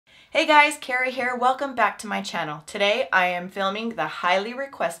Hey guys, Kari here. Welcome back to my channel. Today I am filming the highly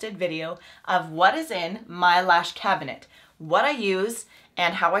requested video of what is in my lash cabinet, what I use,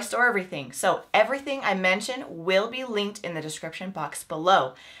 and how I store everything. So everything I mention will be linked in the description box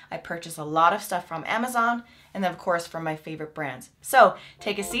below. I purchase a lot of stuff from Amazon and then of course from my favorite brands. So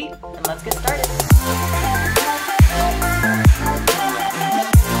take a seat and let's get started.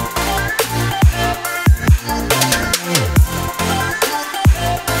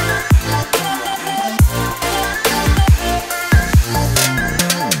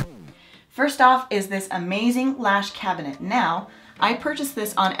 First off is this amazing lash cabinet. Now, I purchased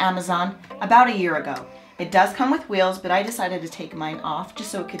this on Amazon about a year ago. It does come with wheels, but I decided to take mine off just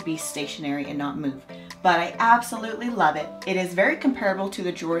so it could be stationary and not move. But I absolutely love it. It is very comparable to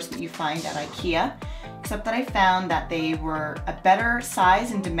the drawers that you find at IKEA, except that I found that they were a better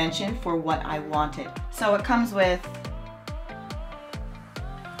size and dimension for what I wanted. So it comes with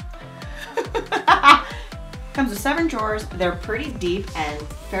comes with 7 drawers. They're pretty deep and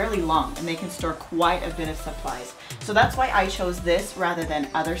fairly long, and they can store quite a bit of supplies. So that's why I chose this rather than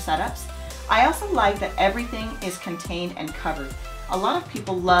other setups. I also like that everything is contained and covered. A lot of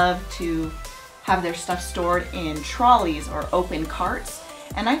people love to have their stuff stored in trolleys or open carts,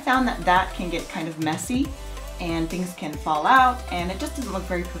 and I found that that can get kind of messy and things can fall out and it just doesn't look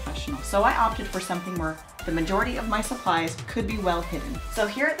very professional. So I opted for something where the majority of my supplies could be well hidden. So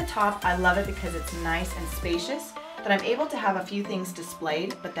here at the top, I love it because it's nice and spacious, that I'm able to have a few things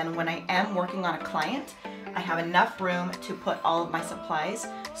displayed, but then when I am working on a client, I have enough room to put all of my supplies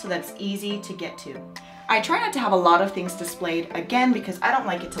so that's easy to get to. I try not to have a lot of things displayed, again, because I don't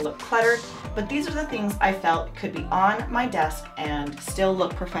like it to look cluttered, but these are the things I felt could be on my desk and still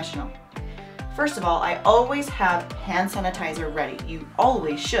look professional. First of all, I always have hand sanitizer ready. You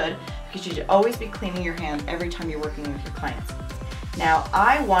always should, because you should always be cleaning your hands every time you're working with your clients. Now,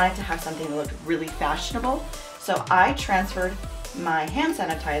 I wanted to have something that looked really fashionable, so I transferred my hand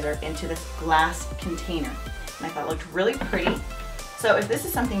sanitizer into this glass container. And I thought it looked really pretty. So if this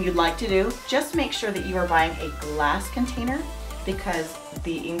is something you'd like to do, just make sure that you are buying a glass container, because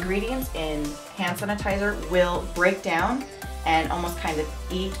the ingredients in hand sanitizer will break down and almost kind of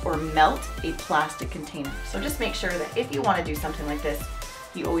eat or melt a plastic container. So just make sure that if you want to do something like this,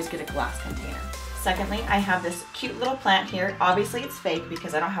 you always get a glass container. Secondly, I have this cute little plant here. Obviously it's fake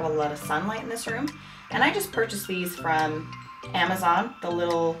because I don't have a lot of sunlight in this room. And I just purchased these from Amazon, the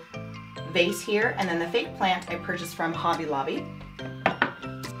little vase here, and then the fake plant I purchased from Hobby Lobby.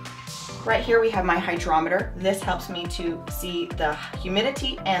 Right here we have my hydrometer. This helps me to see the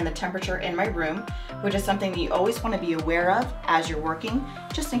humidity and the temperature in my room, which is something that you always want to be aware of as you're working,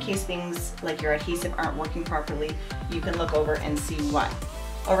 just in case things like your adhesive aren't working properly. You can look over and see why.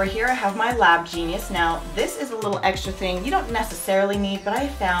 Over here I have my Lab Genius. Now this is a little extra thing you don't necessarily need, but I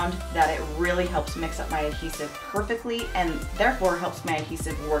found that it really helps mix up my adhesive perfectly and therefore helps my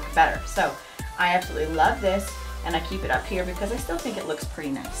adhesive work better. So I absolutely love this, and I keep it up here because I still think it looks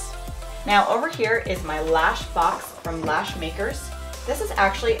pretty nice. Now over here is my lash box from Lash Makers. This is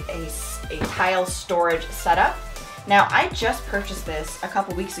actually a tile storage setup. Now I just purchased this a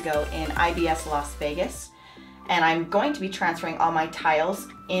couple weeks ago in IBS Las Vegas, and I'm going to be transferring all my tiles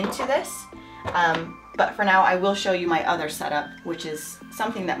into this. But for now I will show you my other setup, which is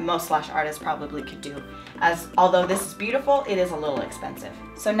something that most lash artists probably could do, as although this is beautiful, it is a little expensive.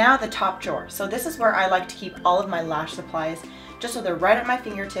 So now the top drawer. So this is where I like to keep all of my lash supplies, just so they're right at my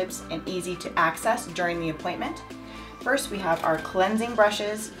fingertips and easy to access during the appointment. First we have our cleansing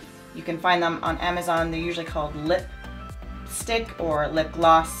brushes. You can find them on Amazon. They're usually called lip stick or lip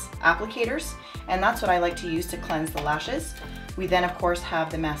gloss applicators, and that's what I like to use to cleanse the lashes. We then of course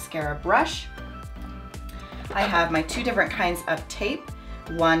have the mascara brush. I have my 2 different kinds of tape,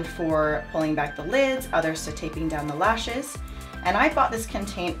 one for pulling back the lids, others to taping down the lashes. And I bought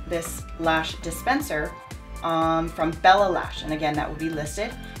this lash dispenser from Bella Lash, and again that will be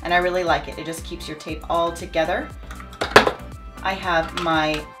listed, and I really like it. It just keeps your tape all together. I have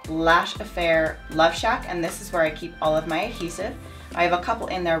my Lash Affair Love Shack, and this is where I keep all of my adhesive. I have a couple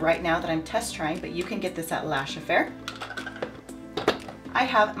in there right now that I'm test trying, but you can get this at Lash Affair. I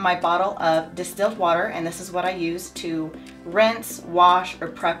have my bottle of distilled water, and this is what I use to rinse, wash, or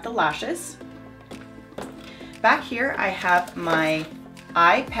prep the lashes. Back here I have my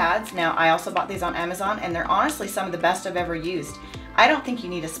eye pads. Now I also bought these on Amazon, and they're honestly some of the best I've ever used. I don't think you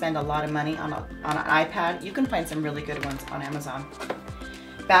need to spend a lot of money on an iPad. You can find some really good ones on Amazon.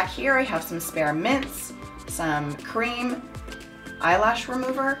 Back here I have some spare mints, some cream, eyelash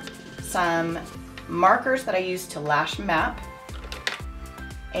remover, some markers that I use to lash map,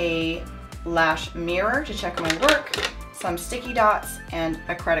 a lash mirror to check my work, some sticky dots, and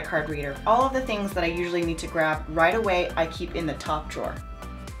a credit card reader. All of the things that I usually need to grab right away, I keep in the top drawer.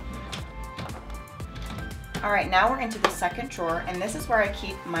 All right, now we're into the second drawer, and this is where I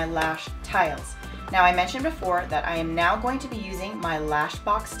keep my lash tiles. Now, I mentioned before that I am now going to be using my Lash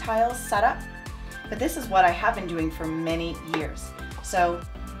box tiles setup, but this is what I have been doing for many years. So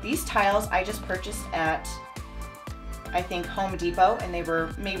these tiles I just purchased at, I think, Home Depot, and they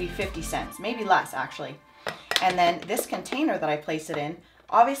were maybe 50 cents, maybe less actually. And then this container that I place it in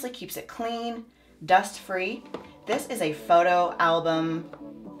obviously keeps it clean, dust-free. This is a photo album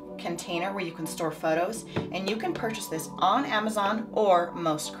container where you can store photos, and you can purchase this on Amazon or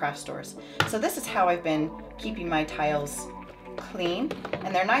most craft stores. So this is how I've been keeping my tiles clean,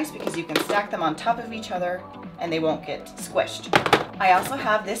 and they're nice because you can stack them on top of each other and they won't get squished. I also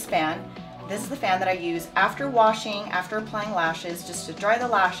have this fan. This is the fan that I use after washing, after applying lashes, just to dry the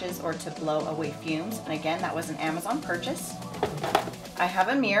lashes or to blow away fumes. And again, that was an Amazon purchase. I have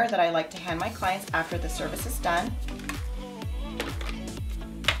a mirror that I like to hand my clients after the service is done.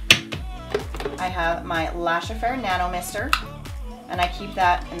 I have my Lash Affair Nano Mister, and I keep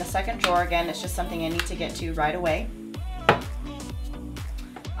that in the second drawer. Again, it's just something I need to get to right away.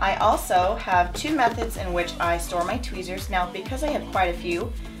 I also have two methods in which I store my tweezers. Now, because I have quite a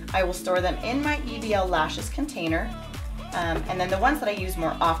few, I will store them in my EBL Lashes container. And then the ones that I use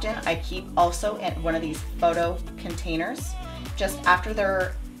more often, I keep also in one of these photo containers. Just after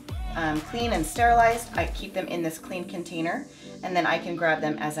they're clean and sterilized, I keep them in this clean container, and then I can grab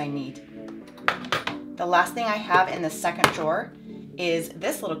them as I need. The last thing I have in the second drawer is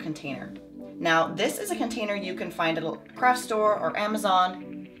this little container. Now, this is a container you can find at a craft store or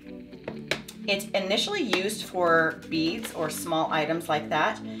Amazon. It's initially used for beads or small items like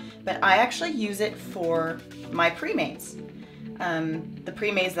that, but I actually use it for my pre-mades, the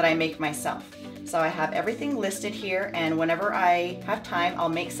pre-mades that I make myself. So I have everything listed here, and whenever I have time, I'll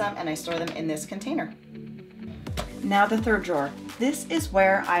make some and I store them in this container. Now the third drawer. This is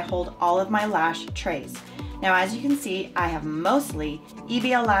where I hold all of my lash trays. Now, as you can see, I have mostly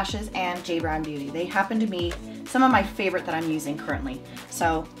EBL Lashes and J Brown Beauty. They happen to be some of my favorite that I'm using currently.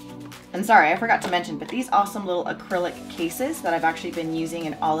 So, and sorry, I forgot to mention, but these awesome little acrylic cases that I've actually been using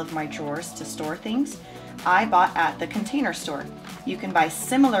in all of my drawers to store things, I bought at the Container Store. You can buy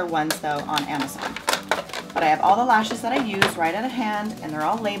similar ones though on Amazon. But I have all the lashes that I use right at hand, and they're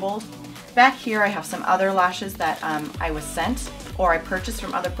all labeled. Back here I have some other lashes that I was sent or I purchased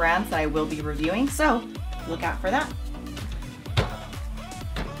from other brands that I will be reviewing, so look out for that.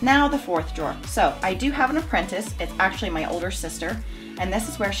 Now the fourth drawer. So I do have an apprentice. It's actually my older sister, and this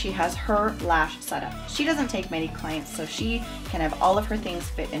is where she has her lash setup. She doesn't take many clients, so she can have all of her things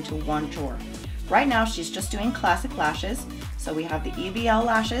fit into one drawer. Right now she's just doing classic lashes, so we have the EBL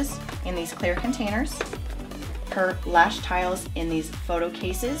lashes in these clear containers, her lash tiles in these photo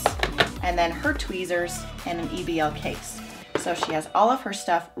cases, and then her tweezers in an EBL case. So she has all of her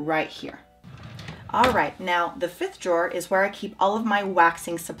stuff right here. All right, now the fifth drawer is where I keep all of my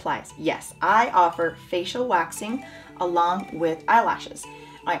waxing supplies. Yes, I offer facial waxing along with eyelashes.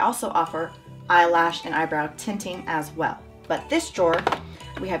 I also offer eyelash and eyebrow tinting as well. But this drawer,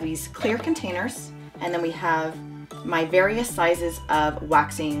 we have these clear containers, and then we have my various sizes of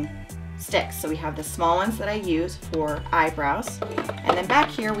waxing sticks. So we have the small ones that I use for eyebrows, and then back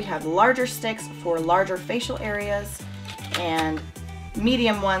here we have larger sticks for larger facial areas and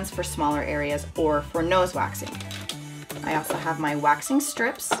medium ones for smaller areas or for nose waxing. I also have my waxing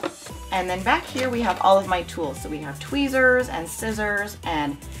strips, and then back here we have all of my tools. So we have tweezers and scissors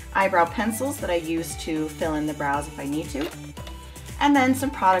and eyebrow pencils that I use to fill in the brows if I need to, and then some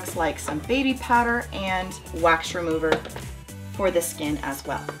products like some baby powder and wax remover for the skin as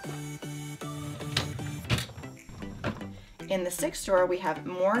well. In the sixth drawer, we have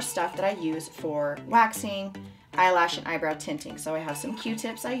more stuff that I use for waxing, eyelash, and eyebrow tinting. So I have some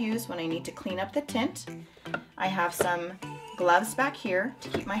Q-tips I use when I need to clean up the tint. I have some gloves back here to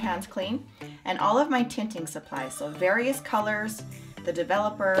keep my hands clean, and all of my tinting supplies. So various colors, the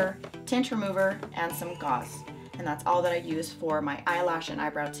developer, tint remover, and some gauze. And that's all that I use for my eyelash and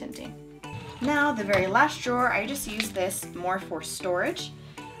eyebrow tinting. Now, the very last drawer, I just use this more for storage.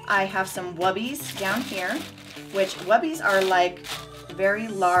 I have some wubbies down here, which wubbies are like very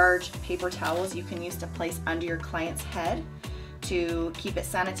large paper towels you can use to place under your client's head to keep it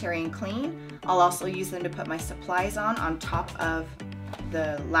sanitary and clean. I'll also use them to put my supplies on top of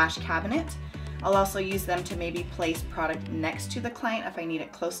the lash cabinet. I'll also use them to maybe place product next to the client if I need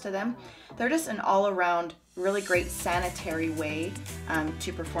it close to them. They're just an all-around really great sanitary way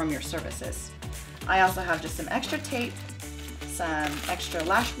to perform your services. I also have just some extra tape, some extra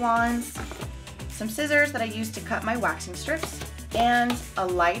lash wands, some scissors that I use to cut my waxing strips, and a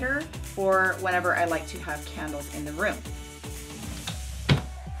lighter for whenever I like to have candles in the room.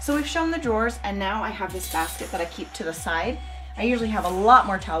 So we've shown the drawers, and now I have this basket that I keep to the side. I usually have a lot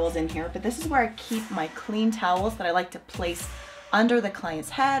more towels in here, but this is where I keep my clean towels that I like to place under the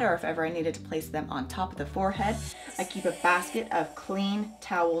client's head, or if ever I needed to place them on top of the forehead. I keep a basket of clean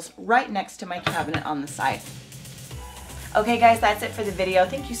towels right next to my cabinet on the side. Okay guys, that's it for the video.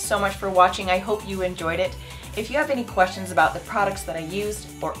 Thank you so much for watching. I hope you enjoyed it. If you have any questions about the products that I used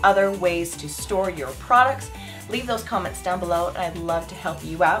or other ways to store your products, leave those comments down below and I'd love to help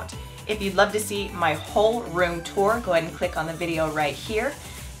you out. If you'd love to see my whole room tour, go ahead and click on the video right here.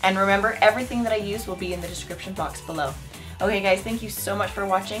 And remember, everything that I use will be in the description box below. Okay guys, thank you so much for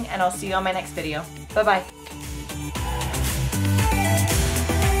watching, and I'll see you on my next video. Bye bye.